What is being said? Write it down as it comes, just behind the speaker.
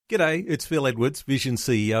G'day, it's Phil Edwards, Vision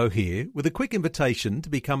CEO here, with a quick invitation to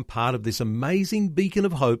become part of this amazing beacon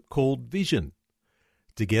of hope called Vision.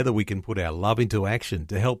 Together we can put our love into action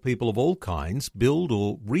to help people of all kinds build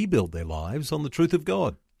or rebuild their lives on the truth of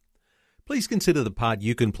God. Please consider the part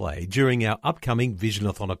you can play during our upcoming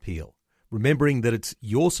Visionathon appeal, remembering that it's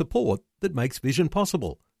your support that makes Vision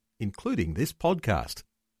possible, including this podcast.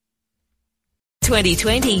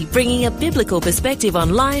 2020, bringing a biblical perspective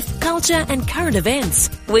on life, culture and current events.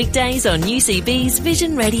 Weekdays on UCB's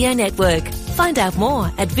Vision Radio Network. Find out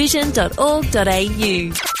more at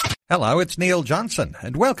vision.org.au. Hello, it's Neil Johnson,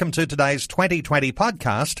 and welcome to today's 2020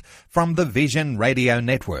 podcast from the Vision Radio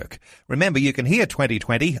Network. Remember, you can hear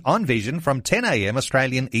 2020 on Vision from 10 a.m.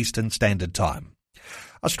 Australian Eastern Standard Time.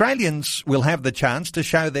 Australians will have the chance to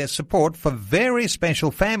show their support for very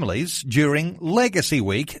special families during Legacy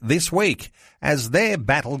Week this week, as their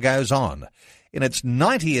battle goes on. In its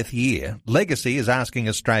 90th year, Legacy is asking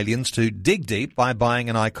Australians to dig deep by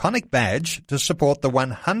buying an iconic badge to support the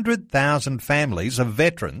 100,000 families of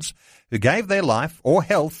veterans who gave their life or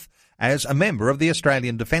health as a member of the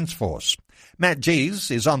Australian Defence Force. Matt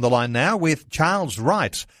Gies is on the line now with Charles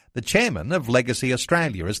Wright, the chairman of Legacy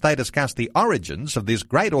Australia, as they discuss the origins of this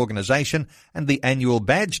great organisation and the annual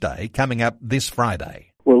Badge Day coming up this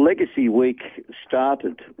Friday. Well, Legacy Week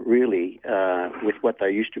started really with what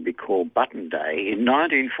they used to be called Button Day in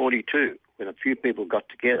 1942, when a few people got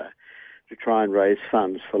together to try and raise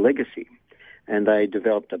funds for Legacy. And they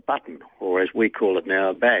developed a button, or as we call it now,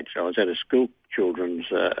 a badge. I was at a school children's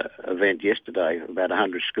event yesterday, about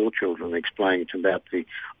 100 school children, explaining about the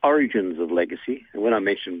origins of Legacy. And when I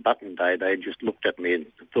mentioned Button Day, they just looked at me and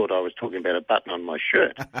thought I was talking about a button on my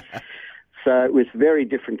shirt. So it was very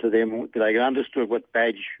different to them. They understood what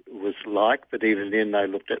badge was like, but even then they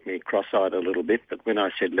looked at me cross-eyed a little bit. But when I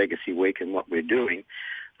said Legacy Week and what we're doing,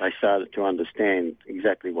 they started to understand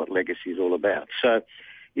exactly what Legacy is all about. So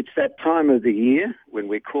it's that time of the year when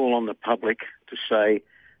we call on the public to say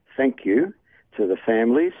thank you to the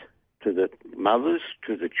families, to the mothers,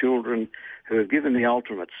 to the children who have given the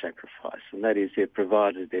ultimate sacrifice, and that is they've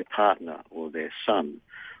provided their partner or their son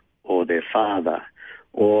or their father,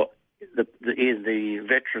 or the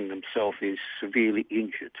veteran himself is severely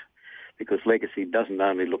injured, because Legacy doesn't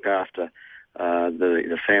only look after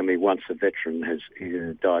the family once a veteran has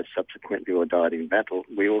either died subsequently or died in battle.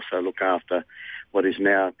 We also look after what is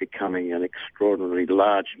now becoming an extraordinarily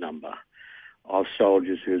large number of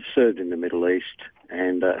soldiers who have served in the Middle East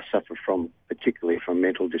and suffer particularly from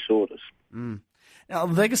mental disorders. Now,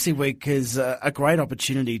 Legacy Week is a great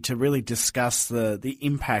opportunity to really discuss the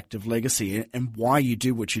impact of Legacy and why you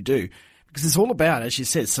do what you do. Because it's all about, as you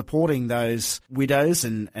said, supporting those widows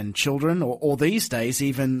and children, or these days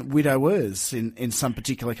even widowers in some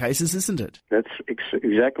particular cases, isn't it? That's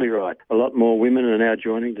exactly right. A lot more women are now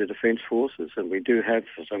joining the Defence Forces, and we do have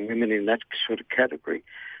some women in that sort of category.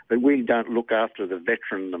 But we don't look after the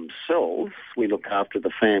veteran themselves, we look after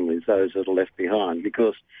the families, those that are left behind.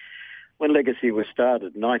 Because when Legacy was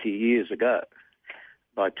started 90 years ago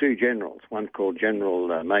by two generals, one called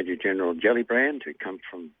Major General Gellibrand, who come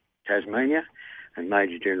from Tasmania, and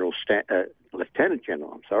Lieutenant General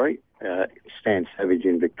Stan Savage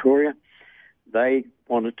in Victoria, they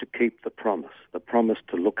wanted to keep the promise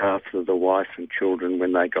to look after the wife and children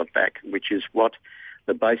when they got back, which is what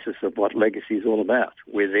the basis of what Legacy is all about.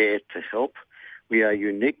 We're there to help. We are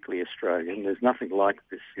uniquely Australian. There's nothing like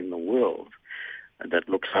this in the world that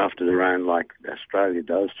looks after their own like Australia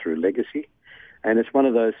does through Legacy. And it's one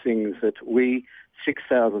of those things that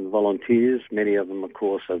 6,000 volunteers, many of them, of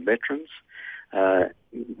course, are veterans.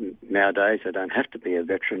 Nowadays, they don't have to be a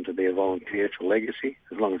veteran to be a volunteer for Legacy.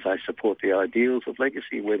 As long as they support the ideals of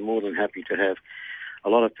Legacy, we're more than happy to have a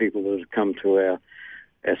lot of people that have come to our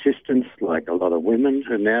assistance, like a lot of women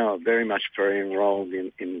who now are very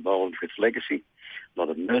involved with Legacy. A lot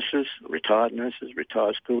of nurses,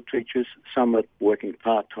 retired school teachers, some are working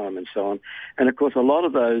part-time and so on. And, of course, a lot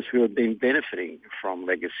of those who have been benefiting from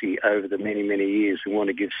Legacy over the many, many years who want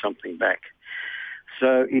to give something back.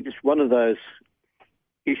 So it is one of those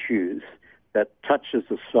issues that touches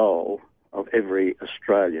the soul of every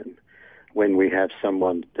Australian when we have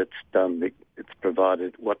someone that's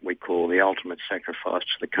provided what we call the ultimate sacrifice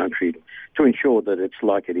to the country to ensure that it's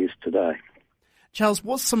like it is today. Charles,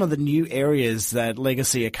 what's some of the new areas that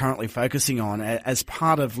Legacy are currently focusing on as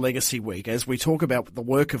part of Legacy Week? As we talk about the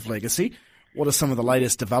work of Legacy, what are some of the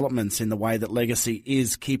latest developments in the way that Legacy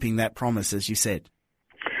is keeping that promise, as you said?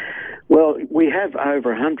 Well, we have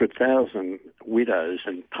over 100,000 widows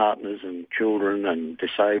and partners and children and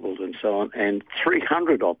disabled and so on, and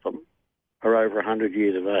 300 of them are over 100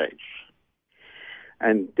 years of age.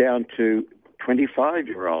 And down to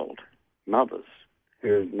 25-year-old mothers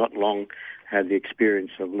who have not long had the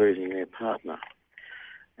experience of losing their partner.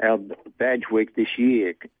 Our badge week this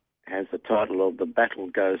year has the title of The Battle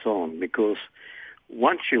Goes On, because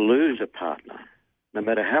once you lose a partner, no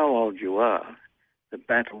matter how old you are, the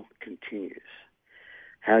battle continues.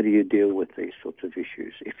 How do you deal with these sorts of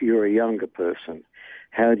issues? If you're a younger person,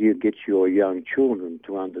 how do you get your young children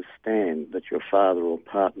to understand that your father or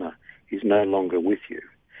partner is no longer with you?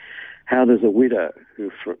 How does a widow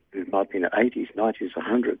who might be in her 80s, 90s,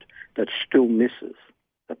 100, that still misses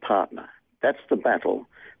the partner? That's the battle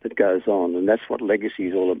that goes on, and that's what legacy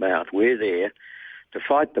is all about. We're there to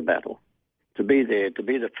fight the battle, to be there, to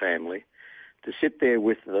be the family, to sit there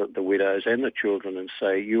with the widows and the children and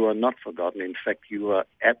say, you are not forgotten. In fact, you are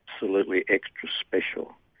absolutely extra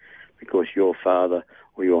special because your father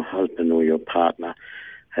or your husband or your partner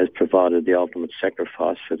has provided the ultimate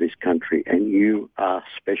sacrifice for this country, and you are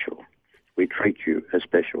special. We treat you as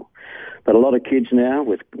special. But a lot of kids now,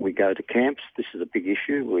 we go to camps. This is a big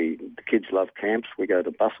issue. The kids love camps. We go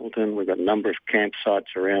to Busselton. We've got a number of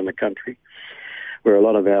campsites around the country where a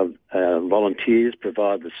lot of our volunteers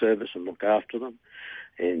provide the service and look after them.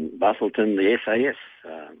 In Busselton, the SAS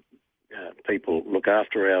people look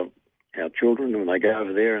after our children. When they go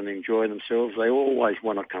over there and enjoy themselves, they always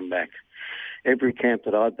want to come back. Every camp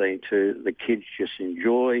that I've been to, the kids just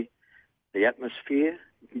enjoy the atmosphere,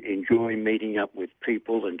 enjoy meeting up with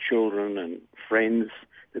people and children and friends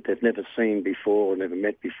that they've never seen before or never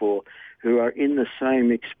met before, who are in the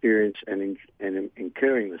same experience and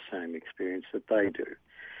incurring the same experience that they do.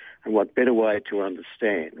 And what better way to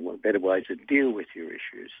understand, and what better way to deal with your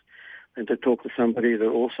issues than to talk to somebody that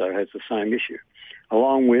also has the same issue.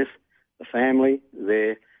 Along with the family,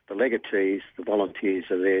 the legatees, the volunteers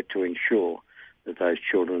are there to ensure that those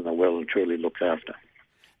children are well and truly looked after.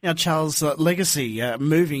 Now, Charles, legacy,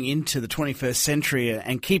 moving into the 21st century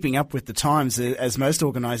and keeping up with the times, as most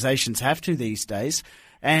organisations have to these days,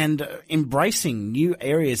 and embracing new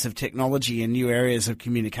areas of technology and new areas of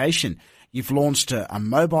communication. You've launched a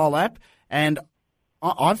mobile app, and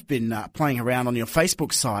I've been playing around on your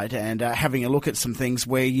Facebook site and having a look at some things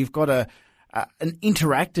where you've got an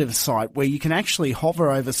interactive site where you can actually hover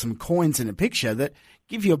over some coins in a picture that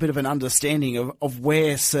give you a bit of an understanding of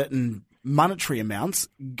where certain monetary amounts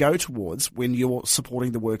go towards when you're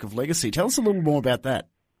supporting the work of legacy. Tell us a little more about that.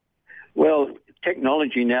 Well,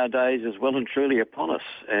 technology nowadays is well and truly upon us,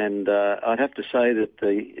 and I'd have to say that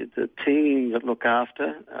the team that look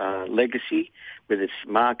after legacy, with its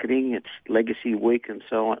marketing, its Legacy Week and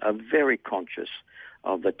so on, are very conscious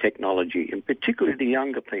of the technology, and particularly the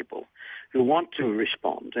younger people who want to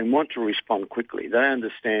respond and want to respond quickly. They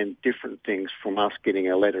understand different things from us getting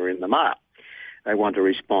a letter in the mail. They want to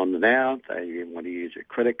respond now, they want to use a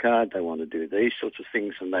credit card, they want to do these sorts of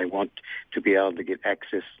things, and they want to be able to get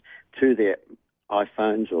access to their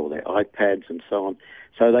iPhones or their iPads and so on,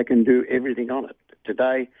 so they can do everything on it.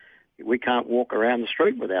 Today, we can't walk around the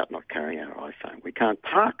street without not carrying our iPhone. We can't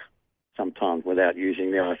park sometimes without using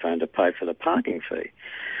the iPhone to pay for the parking fee.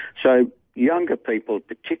 So younger people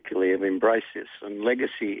particularly have embraced this, and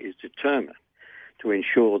Legacy is determined to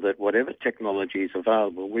ensure that whatever technology is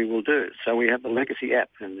available, we will do. So we have the Legacy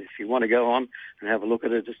app, and if you want to go on and have a look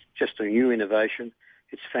at it, it's just a new innovation.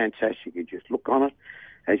 It's fantastic. You just look on it.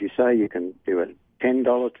 As you say, you can do a $10,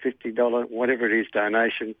 $50, whatever it is,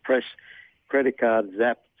 donation, press, credit card,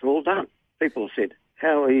 zap, it's all done. People have said,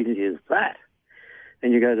 how easy is that?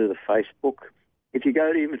 Then you go to the Facebook. If you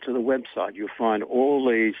go even to the website, you'll find all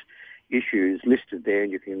these issues listed there,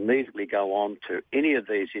 and you can immediately go on to any of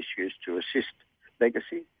these issues to assist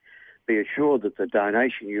Legacy. Be assured that the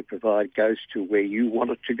donation you provide goes to where you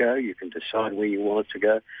want it to go. You can decide where you want it to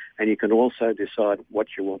go, and you can also decide what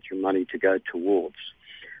you want your money to go towards.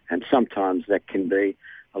 And sometimes that can be,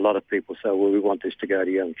 a lot of people say, well, we want this to go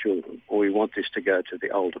to young children, or we want this to go to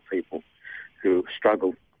the older people who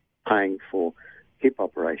struggle paying for hip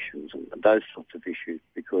operations and those sorts of issues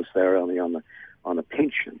because they're only on a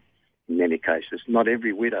pension in many cases. Not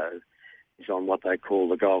every widow is on what they call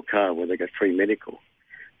the gold card, where they get free medical.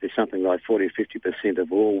 There's something like 40 or 50%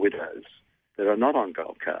 of all widows that are not on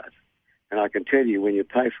gold card. And I can tell you, when you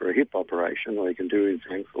pay for a hip operation, or you can do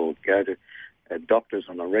anything, or go to doctors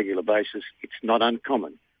on a regular basis, it's not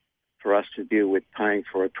uncommon for us to deal with paying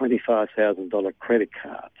for a $25,000 credit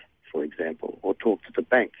card, for example, or talk to the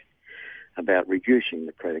bank about reducing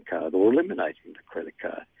the credit card or eliminating the credit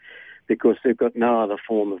card, because they've got no other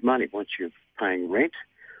form of money. Once you're paying rent,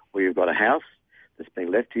 or you've got a house that's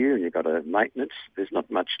been left to you and you've got a maintenance, there's not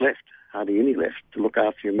much left, hardly any left to look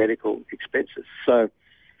after your medical expenses. So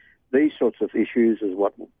these sorts of issues is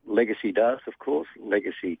what Legacy does, of course.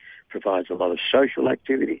 Legacy provides a lot of social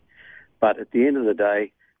activity. But at the end of the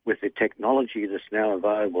day, with the technology that's now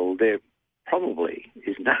available, there probably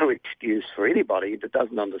is no excuse for anybody that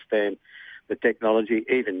doesn't understand the technology,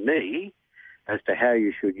 even me, as to how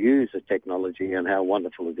you should use the technology and how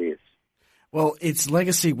wonderful it is. Well, it's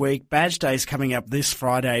Legacy Week. Badge Day is coming up this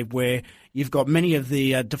Friday, where you've got many of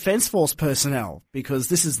the Defence Force personnel, because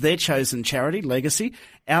this is their chosen charity, Legacy,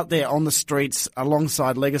 out there on the streets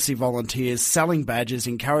alongside Legacy volunteers, selling badges,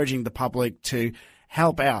 encouraging the public to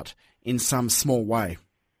help out in some small way.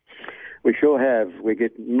 We sure have. We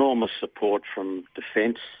get enormous support from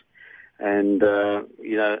Defence and,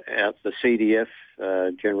 out the CDF,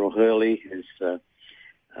 General Hurley is...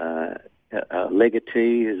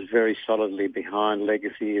 Legatee is very solidly behind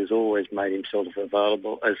Legacy, has always made himself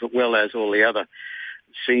available, as well as all the other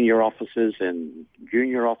senior officers and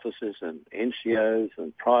junior officers and NCOs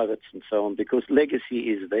and privates and so on, because Legacy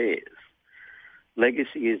is theirs.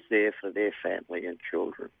 Legacy is there for their family and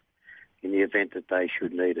children in the event that they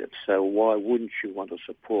should need it. So why wouldn't you want to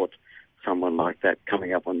support someone like that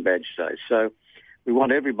coming up on Badge Day? So we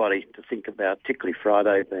want everybody to think about, particularly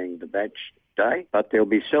Friday being the Badge Day, but there'll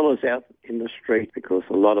be sellers out in the street because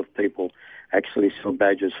a lot of people actually sell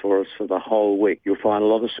badges for us for the whole week. You'll find a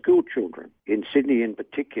lot of school children in Sydney in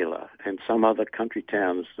particular and some other country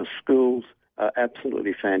towns. The schools are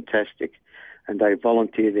absolutely fantastic and they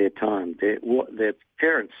volunteer their time. Their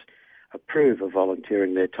parents approve of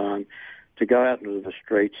volunteering their time to go out into the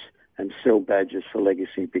streets and sell badges for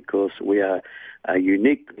Legacy, because we are a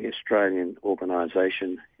uniquely Australian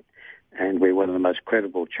organisation and we're one of the most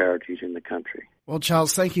credible charities in the country. Well,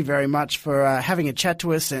 Charles, thank you very much for having a chat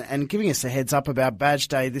to us and giving us a heads up about Badge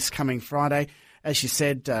Day this coming Friday. As you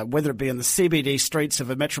said, whether it be in the CBD streets of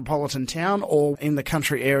a metropolitan town or in the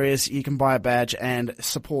country areas, you can buy a badge and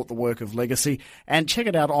support the work of Legacy. And check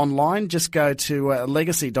it out online. Just go to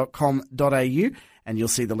legacy.com.au and you'll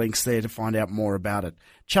see the links there to find out more about it.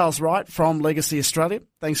 Charles Wright from Legacy Australia,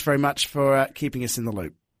 thanks very much for keeping us in the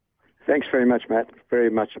loop. Thanks very much, Matt. Very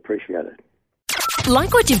much appreciated.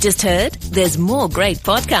 Like what you've just heard? There's more great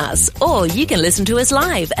podcasts, or you can listen to us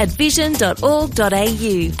live at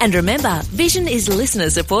vision.org.au. And remember, Vision is listener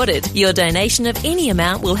supported. Your donation of any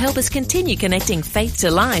amount will help us continue connecting faith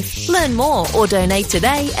to life. Learn more or donate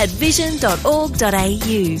today at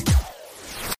vision.org.au.